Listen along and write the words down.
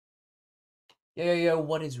Yo,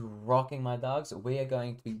 what is rocking, my dogs? We are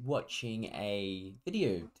going to be watching a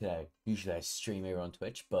video today. Usually I stream here on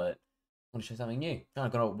Twitch, but I want to show something new. I'm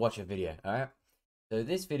gonna watch a video, alright? So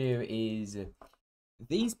this video is,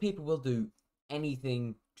 these people will do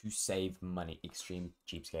anything to save money. Extreme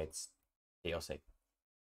Cheapskates DLC.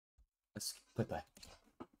 Let's click play.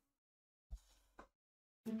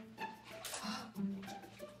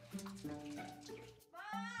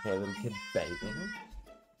 Okay, little kid bathing.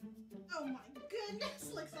 Oh my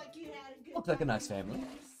goodness, looks like you had a good Looks like a nice family.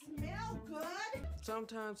 Smell good.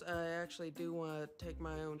 Sometimes I actually do want to take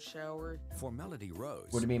my own shower. For Melody Rose,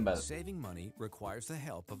 What do you mean by that? saving money requires the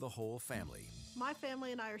help of the whole family. My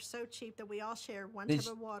family and I are so cheap that we all share one This-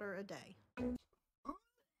 tub of water a day.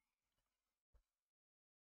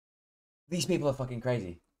 These people are fucking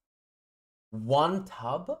crazy. One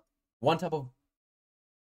tub of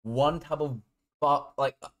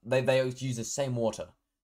like they always use the same water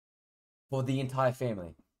for the entire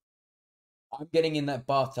family. I'm getting in that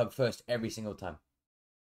bathtub first every single time,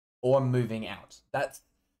 or I'm moving out. That's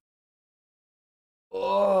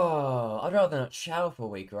I'd rather not shower for a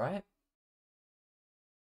week, right?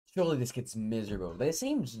 Surely this gets miserable. But it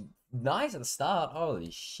seems nice at the start.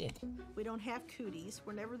 Holy shit. We don't have cooties.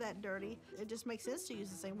 We're never that dirty. It just makes sense to use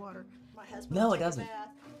the same water. My husband No, will it take a doesn't. bath,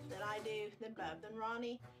 then I do, then Bub, then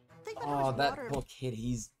Ronnie. Think about how Oh, much that water. poor kid,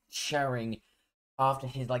 he's showering after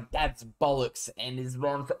his, like, dad's bollocks and his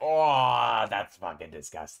mom's. Oh, that's fucking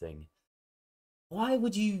disgusting. Why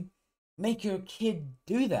would you make your kid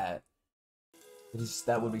do that?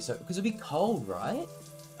 That would be so. Because it'd be cold, right?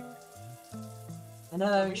 And now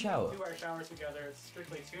they're having a shower. Do our shower together. It's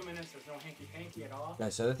strictly 2 minutes. There's no hanky-panky at all. No,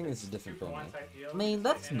 so I think this is different Two for for me. one type deal. I mean,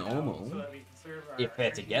 that's In and out normal. so that we can serve our If they're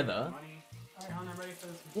energy together. and money. All right, hon, I'm ready for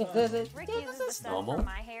this. Yeah, Rick yeah, uses the that's stuff normal. from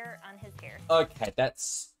my hair on his hair. Okay,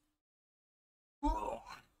 that's.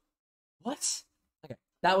 What? Okay,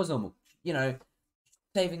 that was normal. You know,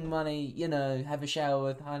 saving money, you know, have a shower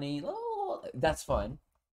with honey. Oh, that's fine.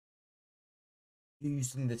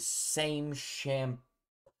 Using the same shampoo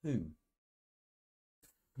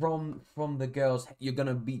from the girls, you're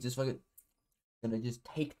gonna be just fucking gonna just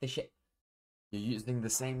take the shit. You're using the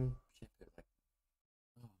same shampoo. Like,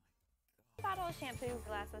 oh A bottle of shampoo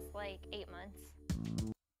lasts us like 8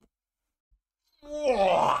 months.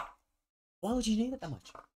 my. Why would you need it that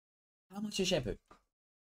much? How much is shampoo?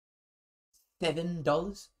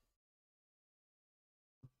 $7?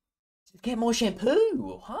 Get more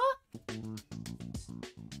shampoo, huh? There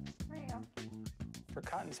you go. For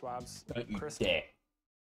cotton swabs, Don't you Chris, dare.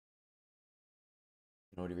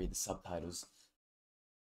 You can already read the subtitles.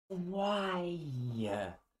 Why?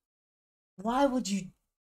 Why would you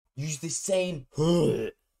use the same?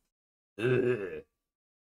 will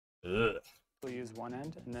use one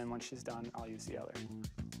end, and then when she's done, I'll use the other.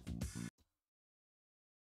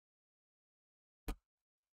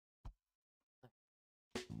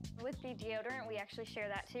 With the deodorant, we actually share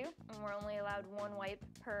that too, and we're only allowed one wipe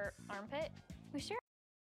per armpit. We share.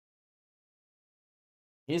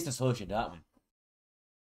 Here's the solution to that one.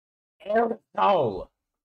 Aerosol.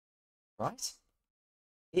 Right?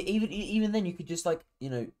 Even then, you could just, like, you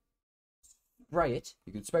know, spray it.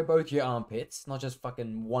 You could spray both your armpits, not just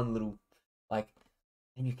fucking one little, like,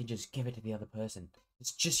 and you can just give it to the other person.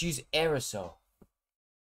 Just use aerosol.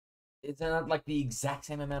 Is that not, like, the exact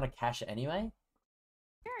same amount of cash anyway?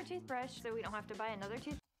 Share our toothbrush so we don't have to buy another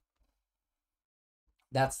toothbrush.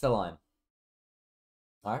 That's the line.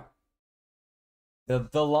 Alright?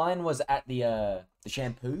 The line was at the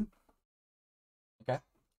shampoo. Okay?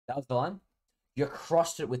 That was the line. You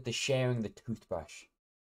crossed it with the sharing the toothbrush.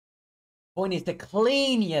 Point is to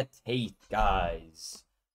clean your teeth, guys.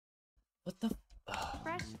 What the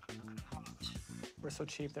Brush. We're so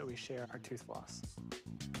cheap that we share our tooth floss.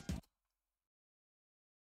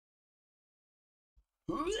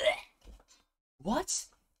 What?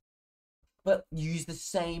 But use the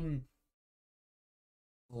same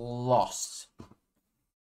floss.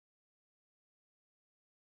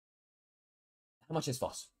 How much is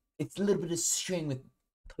floss? It's a little bit of string with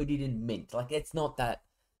coated in mint. Like, it's not that.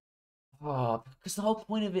 Oh, because the whole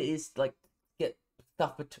point of it is, like, get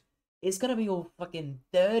stuff. It's gonna be all fucking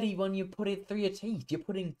dirty when you put it through your teeth. You're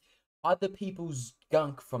putting other people's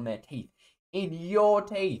gunk from their teeth in your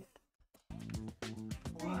teeth.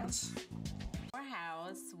 What? Our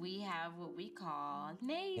house, we have what we call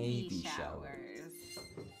Navy Navy showers.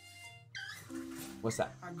 showers. What's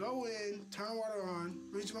that? I go in, turn water on,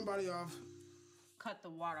 rinse my body off. Cut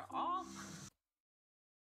the water off.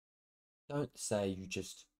 Don't say you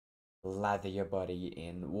just lather your body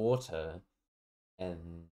in water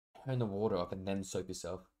and turn the water off and then soap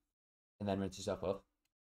yourself and then rinse yourself off.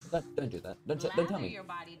 Don't do that. Don't tell Lather me. your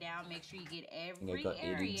body down. Make sure you get I think I every got it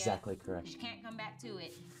area. exactly correct. You can't come back to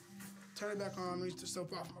it Turn it back on, rinse the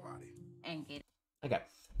soap off my body. and get Okay.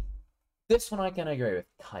 This one I can agree with,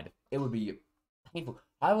 kind of. It would be painful.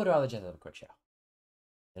 I would rather just have a quick shower.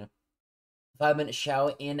 You know? 5-minute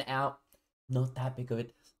shower, in, out. Not that big of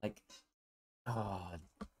it. Like, oh,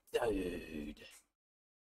 dude.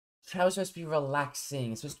 Shower's supposed to be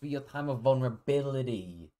relaxing. It's supposed to be your time of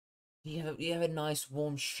vulnerability. You have a nice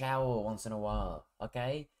warm shower once in a while,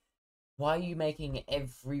 okay? Why are you making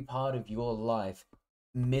every part of your life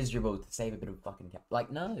miserable to save a bit of fucking cap?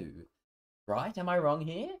 Like, no. Right? Am I wrong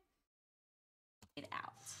here? it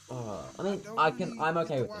out. I mean, don't really I'm get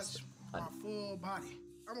okay to with watch this. my full body.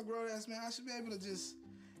 I'm a grown ass man. I should be able to just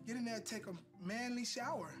get in there and take a manly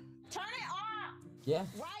shower. Turn it off Yeah.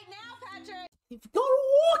 right now, Patrick. You've got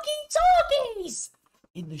walkie-talkies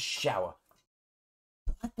in the shower.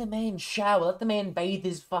 Let the man shower. Let the man bathe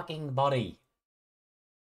his fucking body.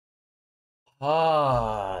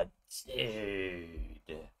 Ah, dude.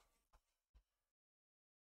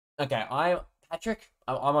 Okay, I'm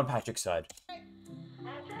on Patrick's side.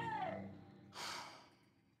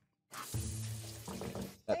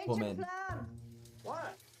 That poor man.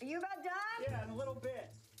 What? Are you about done? Yeah, in a little bit.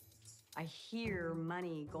 I hear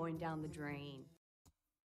money going down the drain.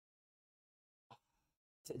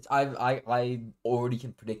 I already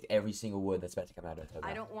can predict every single word that's about to come out of her mouth.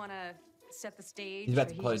 I don't want to set the stage. She's about so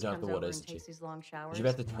to he close just down the comes water, over isn't and she? takes these long showers. Is she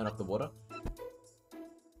about to turn off the water?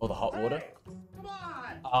 Or the hot water? Come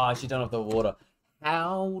on! Ah, she turned off the water.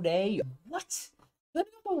 How dare you? What?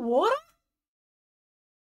 Turning off the water?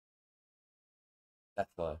 That's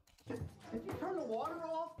low. Did you turn the water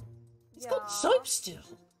off? It's got soap still.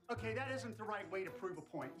 Okay, that isn't the right way to prove a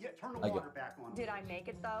point. Yeah, turn the I get- water back on. Did I make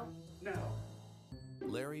it though? No.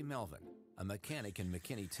 Larry Melvin, a mechanic in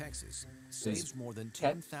McKinney, Texas, saves more than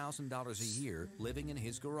 $10,000 a year living in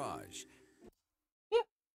his garage.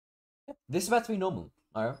 This is about to be normal,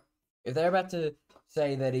 alright? If they're about to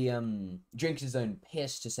say that he drinks his own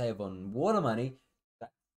piss to save on water money,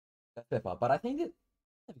 that's their part. But I think that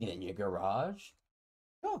living in your garage,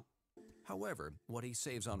 sure. However, what he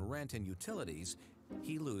saves on rent and utilities,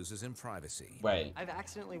 he loses in privacy. Wait. I've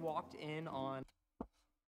accidentally walked in on...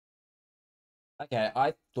 Okay,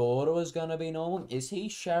 I thought it was gonna be normal. Is he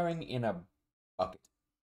showering in a bucket?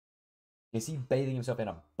 Is he bathing himself in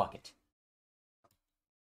a bucket?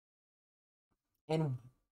 And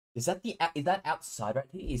is that outside right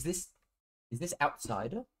here? Is this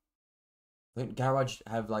outsider? Don't garage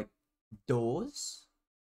have like doors?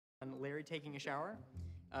 on Larry taking a shower.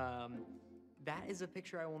 That is a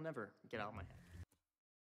picture I will never get out of my head.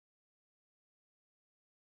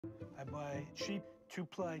 I buy cheap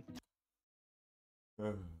 2-ply.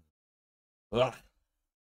 Ugh.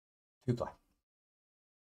 2-ply.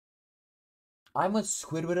 I'm with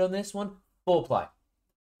Squidward on this one. 4-ply.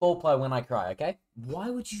 4-ply when I cry, okay? Why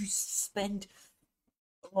would you spend,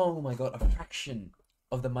 oh my god, a fraction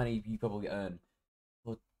of the money you probably earn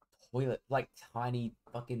for toilet, like tiny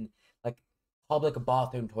fucking, like public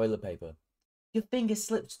bathroom toilet paper? Your finger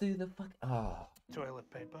slips through the fuck. Ah. Toilet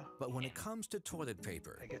paper. But when it comes to toilet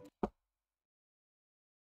paper,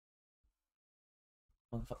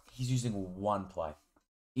 He's using 1-ply.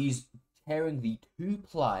 He's tearing the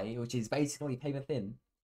 2-ply, which is basically paper thin,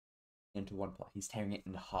 into 1-ply. He's tearing it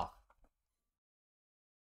in half.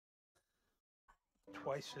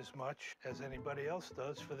 Twice as much as anybody else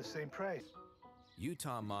does for the same price.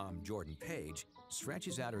 Utah mom Jordan Page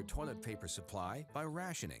stretches out her toilet paper supply by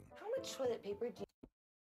rationing. How much toilet paper do you...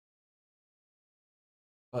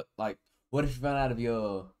 But like, what if you run out of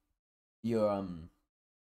your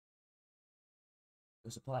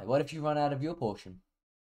supply? What if you run out of your portion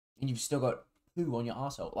and you've still got poo on your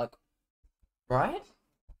arsehole? Like, right?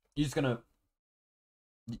 You're just gonna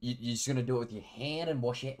do it with your hand and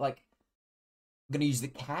wash it? Like, gonna use the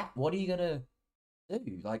cat? What are you gonna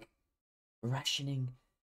do? Like, rationing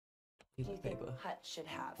Do you think Hut should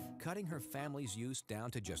have? Cutting her family's use down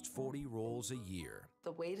to just 40 rolls a year.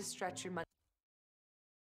 The way to stretch your money.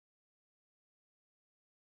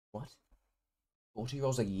 What? 40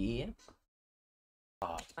 rolls a year?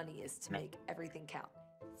 God. Money is to make everything count.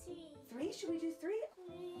 Three? Should we do 3?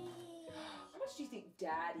 How much do you think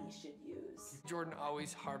Daddy should use? Jordan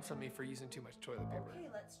always harps on me for using too much toilet paper. Okay,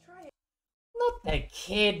 let's try it. Not the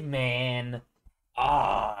kid, man.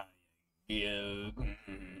 Ah, you.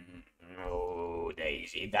 Oh,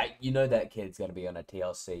 Daisy. That, you know that kid's gonna be on a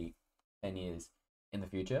TLC 10 years in the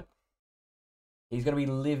future. He's gonna be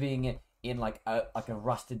living in like a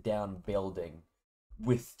rusted down building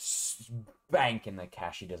with bank in the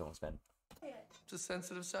cash he doesn't want to spend. It's a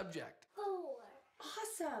sensitive subject.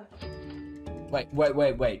 Awesome.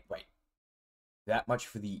 Wait. That much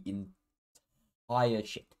for the entire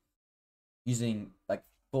shit. Using like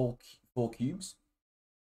four cubes,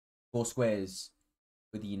 4 squares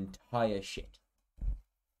for the entire shit.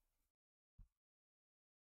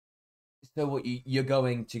 So what you're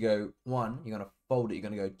going to go 1, you're gonna fold it, you're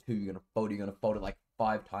gonna go 2, you're gonna fold it like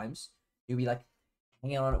 5 times. You'll be like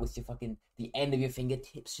hanging on it with your fucking the end of your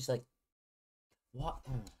fingertips, just like what?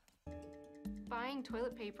 Buying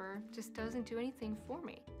toilet paper just doesn't do anything for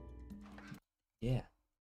me. Yeah,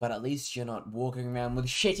 but at least you're not walking around with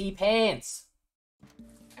shitty pants.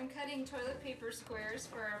 I'm cutting toilet paper squares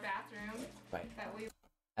for our bathroom. Right. That we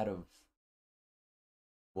Out of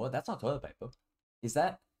what? That's not toilet paper. Is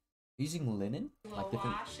that using linen? will Like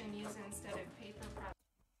different... wash and use instead of paper products.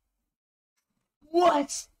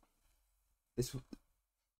 What?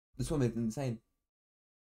 This woman is insane.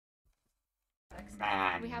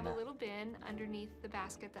 We have a little bin underneath the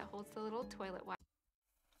basket that holds the little toilet wipe.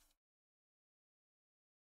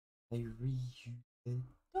 They reuse the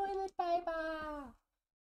toilet paper.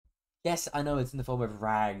 Yes, I know it's in the form of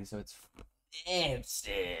rags, so it's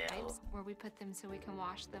still. Where we put them so we can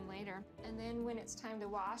wash them later. And then when it's time to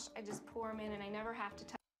wash, I just pour them in and I never have to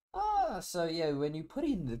touch. Ah, so yeah, when you put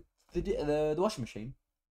in the washing machine,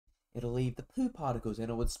 it'll leave the poo particles and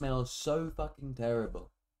it would smell so fucking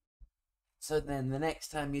terrible. So then the next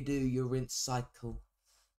time you do your rinse cycle,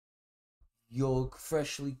 your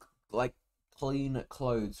freshly like clean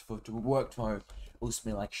clothes to work tomorrow will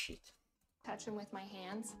smell like shit. Touch them with my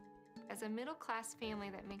hands. As a middle-class family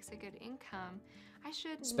that makes a good income, I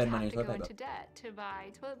shouldn't Spend money have on to go toilet into debt to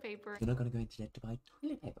buy toilet paper. You're not going to go into debt to buy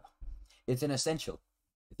toilet paper. It's an essential.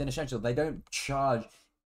 It's an essential. They don't charge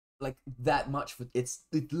like that much for it's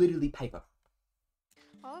literally paper.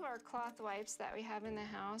 All of our cloth wipes that we have in the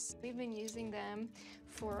house, we've been using them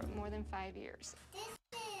for more than 5 years.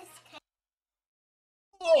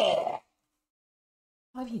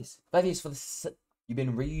 5 years. 5 years for the... You've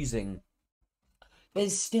been reusing...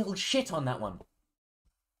 There's still shit on that one.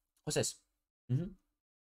 What's this?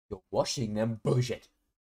 You're washing them. Bullshit.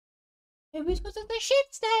 It was because of the shit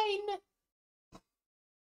stain.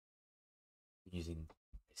 Using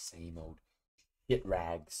the same old shit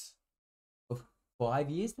rags. For 5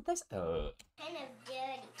 years? Did this? Kind of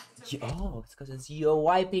dirty. Oh, it's because you're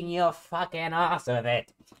wiping your fucking ass with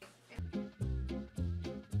it.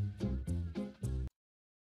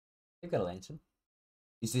 You've got a lantern.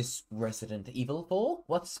 Is this Resident Evil 4?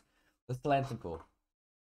 What's the lantern for?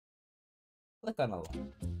 Click on a lot.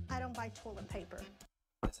 I don't buy toilet paper.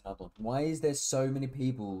 That's another one. Why is there so many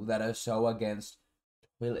people that are so against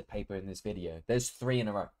toilet paper in this video? There's 3 in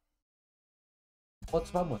a row.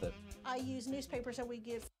 What's wrong with it? I use newspapers that we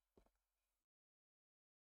give.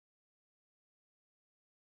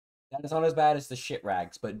 That is not as bad as the shit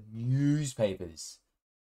rags, but newspapers.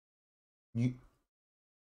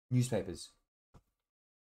 Newspapers.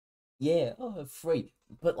 Yeah, oh, free.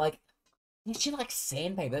 But like, that shit like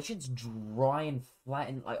sandpaper. That shit's dry and flat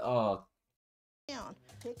and like, oh. Down.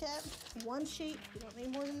 Pick up 1 sheet. You don't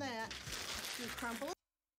need more than that. You crumple it.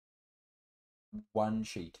 1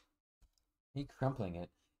 sheet. Are you crumpling it?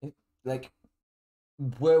 Like,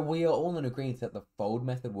 where we are all in agreement that the fold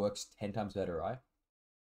method works 10 times better, right?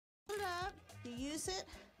 Put it up. You use it,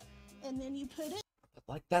 and then you put it.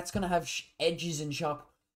 Like, that's gonna have edges and sharp.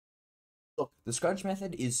 Look, the scrunch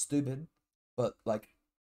method is stupid, but like,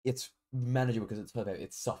 it's manageable because it's perfect.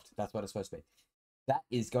 It's soft. That's what it's supposed to be. That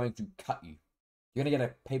is going to cut you. You're gonna get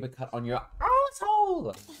a paper cut on your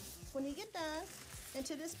asshole. When you get done,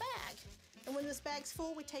 into this bag, and when this bag's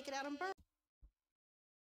full, we take it out and burn.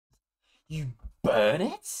 You burn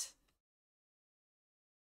it?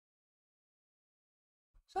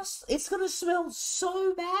 It's gonna smell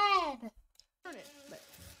so bad. Burn it, but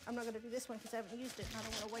I'm not gonna do this one because I haven't used it and I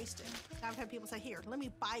don't want to waste it. I've had people say, "Here, let me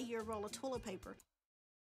buy you a roll of toilet paper."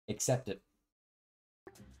 Accept it.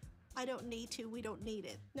 I don't need to. We don't need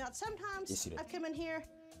it. Now, sometimes Yes, you do. I come in here.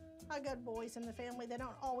 I got boys in the family. They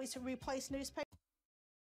don't always replace newspapers.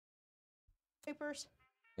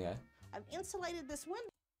 Yeah. I've insulated this window.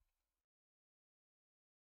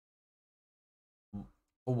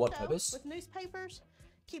 For what purpose? With newspapers,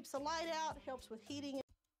 keeps the light out, helps with heating.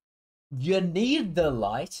 You need the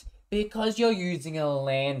light because you're using a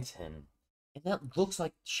lantern. And that looks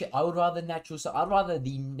like shit. I would rather I'd rather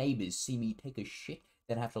the neighbors see me take a shit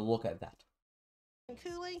than have to look at that. And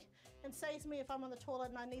cooling, and saves me if I'm on the toilet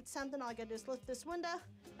and I need something. I can just lift this window,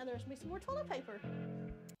 and there's me some more toilet paper.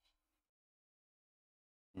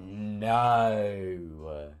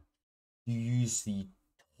 No. You use the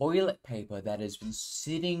toilet paper that has been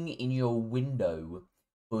sitting in your window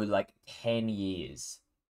for like 10 years.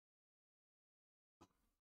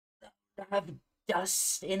 Have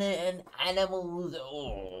dust in it and animals.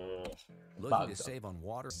 Oh, Looking to save on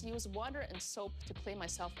water. Use water and soap to clean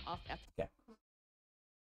myself off after. Okay.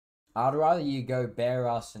 I'd rather you go bare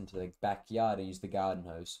ass into the backyard and use the garden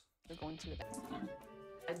hose. Going to the bathroom.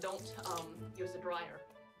 I don't use a dryer.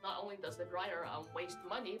 Not only does the dryer waste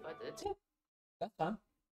money, but it's... That's fine.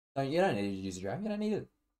 No, you don't need to use a dryer. You don't need it.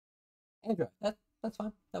 Air dry. That's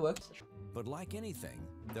fine. That works. But like anything,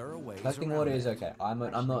 there are ways Collecting around water it. is okay. I'm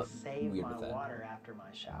not save weird my with that. water after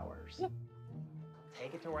my showers. Yeah.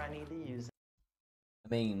 Take it to where I need to use it. I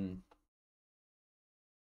mean,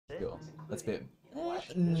 sure. That's a bit.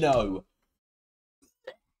 Washing dishes. No.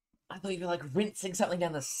 I thought you were like rinsing something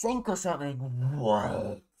down the sink or something.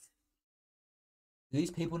 What? Do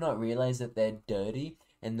these people not realize that they're dirty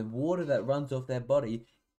and the water that runs off their body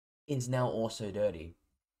is now also dirty?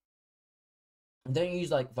 And don't use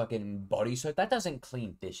like fucking body soap. That doesn't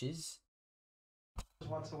clean dishes.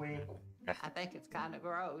 Once a week. I think it's kind of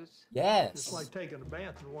gross. Yes. It's like taking a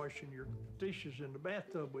bath and washing your dishes in the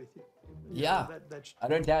bathtub with you. Yeah. That's I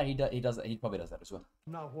don't doubt he does that. He probably does that as well.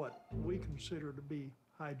 not what we consider to be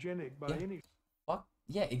hygienic by any Fuck.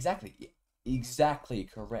 Yeah, exactly. Exactly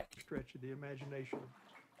correct. stretch of the imagination.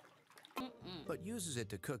 But uses it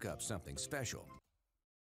to cook up something special.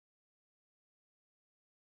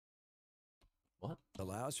 What?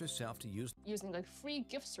 Allows herself to use... Using a free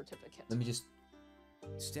gift certificate. Let me just...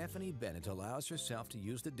 Stephanie Bennett allows herself to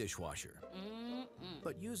use the dishwasher,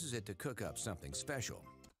 but uses it to cook up something special.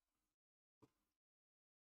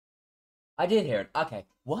 I did hear it. Okay.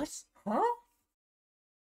 What? Huh?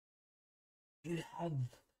 You have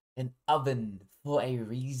an oven for a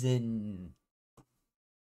reason.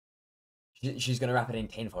 She's gonna wrap it in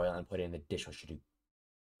tinfoil and put it in the dishwasher to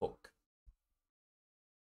cook.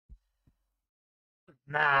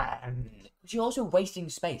 Man. But you're also wasting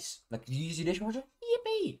space. Like, you use your dishwasher?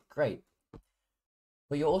 Yippee! Great.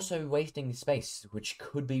 But you're also wasting space, which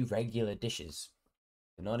could be regular dishes.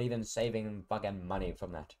 You're not even saving fucking money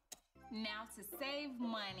from that. Now, to save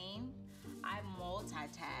money, I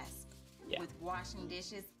multitask with washing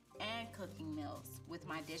dishes and cooking meals with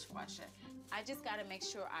my dishwasher. I just gotta make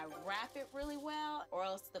sure I wrap it really well, or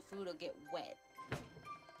else the food will get wet.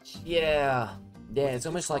 Yeah. Yeah, it's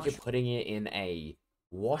almost like you're putting it in a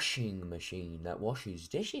washing machine that washes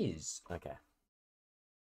dishes. Okay.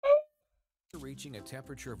 Reaching a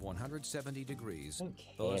temperature of 170 degrees, the if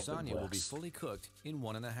it lasagna will be works. fully cooked in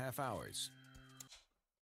 1.5 hours.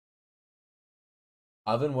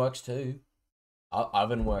 Oven works too.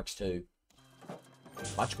 Oven works too.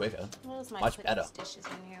 Much quicker. Much better. Dishes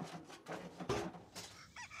in here.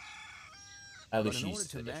 At But least in order she's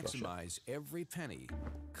to the dishwasher. maximize every penny,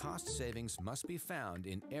 cost savings must be found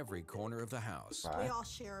in every corner of the house. We all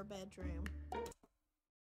share a bedroom.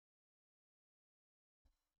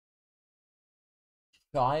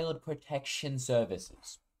 Child Protection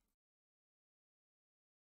Services.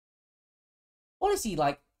 What is he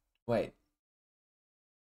like? Wait.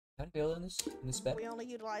 How do you build in this bed? We only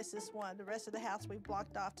utilize this one. The rest of the house we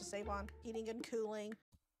blocked off to save on heating and cooling.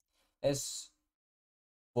 There's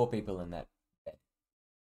 4 people in that bed.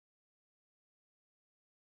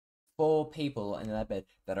 4 people in that bed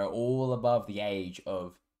that are all above the age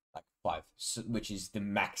of like 5, which is the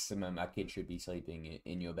maximum a kid should be sleeping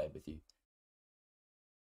in your bed with you.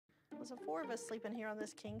 There's 4 of us sleeping here on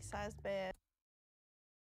this king-size bed.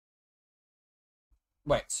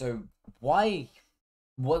 Wait, so why?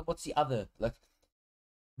 What's the other, like?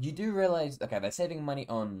 You do realize, okay, they're saving money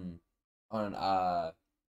on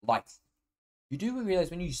lights. You do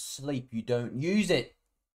realize when you sleep, you don't use it.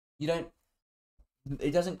 You don't.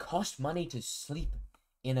 It doesn't cost money to sleep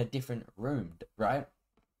in a different room, right?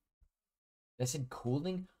 They said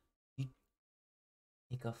cooling. You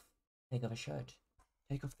take off a shirt,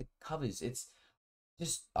 take off the covers. It's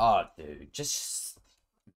just, oh, dude, just.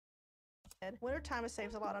 Wintertime it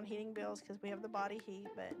saves a lot on heating bills because we have the body heat,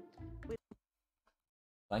 but we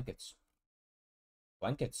Blankets.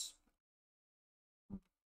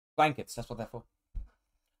 That's what they're for.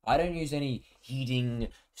 I don't use any heating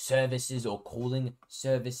services or cooling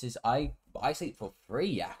services. I sleep for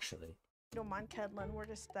free, actually. don't mind cuddling. We're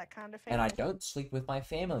just that kind of family. And I don't sleep with my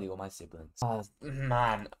family or my siblings. Oh,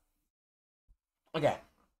 man. Okay.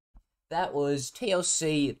 That was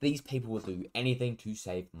TLC. These people will do anything to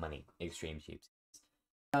save money. Extreme Cheapskates.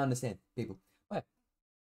 I understand, people. But,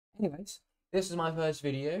 anyways, this is my first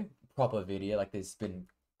video. Proper video. Like, there's been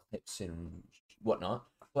clips and whatnot.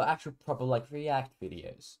 But actual proper, like, react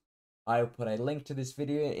videos. I'll put a link to this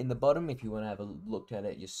video in the bottom if you want to have a look at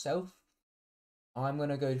it yourself. I'm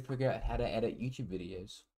gonna go figure out how to edit YouTube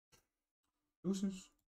videos. Deuces.